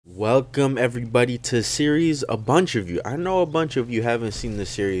Welcome everybody to series. A bunch of you, I know a bunch of you haven't seen the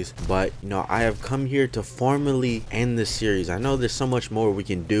series, but I have come here to formally end the series. I know there's so much more we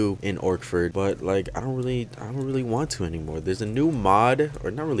can do in Orcford, but like I don't really want to anymore. There's a new mod, or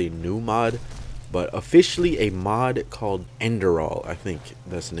not really a new mod, but officially a mod called Enderall. I think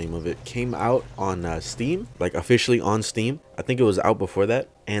that's the name of it. Came out on Steam, like officially on Steam. I think it was out before that,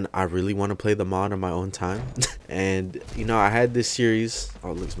 and I really want to play the mod on my own time. And I had this series.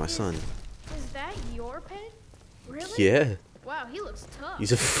 Oh, look, it's my son. Is that your pet? Really? Yeah. Wow, he looks tough.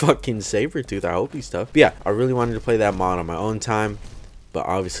 He's a fucking saber tooth. I hope he's tough. But yeah, I really wanted to play that mod on my own time. But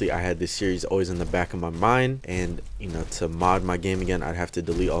obviously I had this series always in the back of my mind, and to mod my game again, I'd have to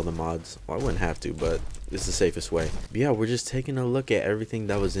delete all the mods. Well, I wouldn't have to, but it's the safest way. But yeah, we're just taking a look at everything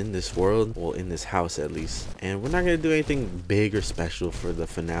that was in this world, well, in this house at least, and we're not gonna do anything big or special for the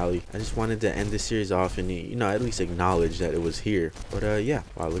finale. I just wanted to end this series off and at least acknowledge that it was here. But yeah,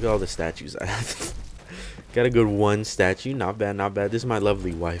 wow, look at all the statues I have. Got a good one statue. Not bad, not bad. This is my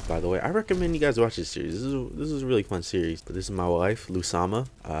lovely wife, by the way. I recommend you guys watch this series. This is a really fun series. But this is my wife, Lusama.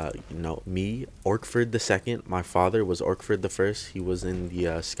 Me, Orcford the second. My father was Orcford the first. He was in the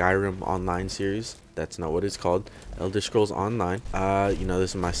Skyrim Online series. That's not what it's called. Elder Scrolls Online. This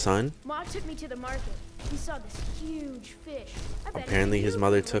is my son. Ma took me to the market. He saw this huge fish. Apparently his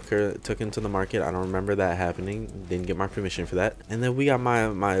mother took him to the market. I don't remember that happening. Didn't get my permission for that. And then we got my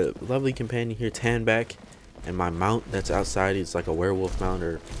lovely companion here, Tanback. And my mount that's outside, it's like a werewolf mount,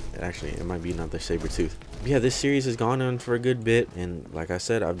 or actually it might be another saber tooth. But yeah, this series has gone on for a good bit, and like I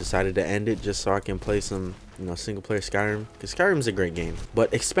said, I've decided to end it just so I can play some single player Skyrim, because Skyrim's a great game.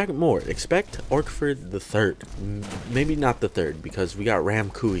 But expect more. Expect Orcford the third. Maybe not the third, because we got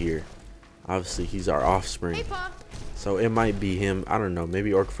Ramku here. Obviously he's our offspring. Hey, Pa. So it might be him. I don't know.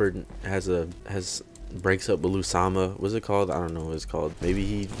 Maybe Orcford breaks up with Lusama. What's it called? I don't know what it's called. Maybe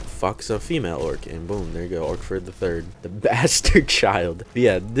he fucks a female orc, and boom, there you go, Orcford the third, the bastard child. But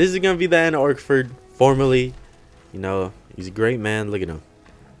yeah, this is gonna be the end of Orcford formally. He's a great man. Look at him.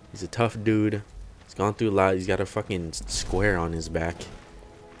 He's a tough dude. He's gone through a lot. He's got a fucking square on his back.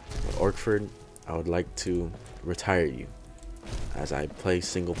 But Orcford, I would like to retire you as I play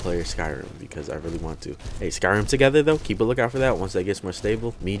single player Skyrim, because I really want to. Hey, Skyrim together though, keep a lookout for that once that gets more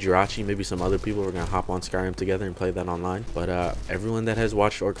stable. Me, Jirachi, maybe some other people are gonna hop on Skyrim together and play that online. But everyone that has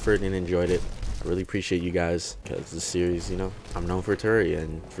watched Orcford and enjoyed it, I really appreciate you guys, because this series, I'm known for Terraria,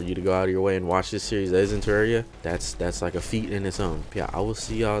 and for you to go out of your way and watch this series that is in Terraria, that's like a feat in its own. Yeah, I will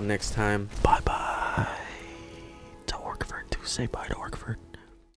see y'all next time. Bye bye to Orcford. To say bye to Orcford.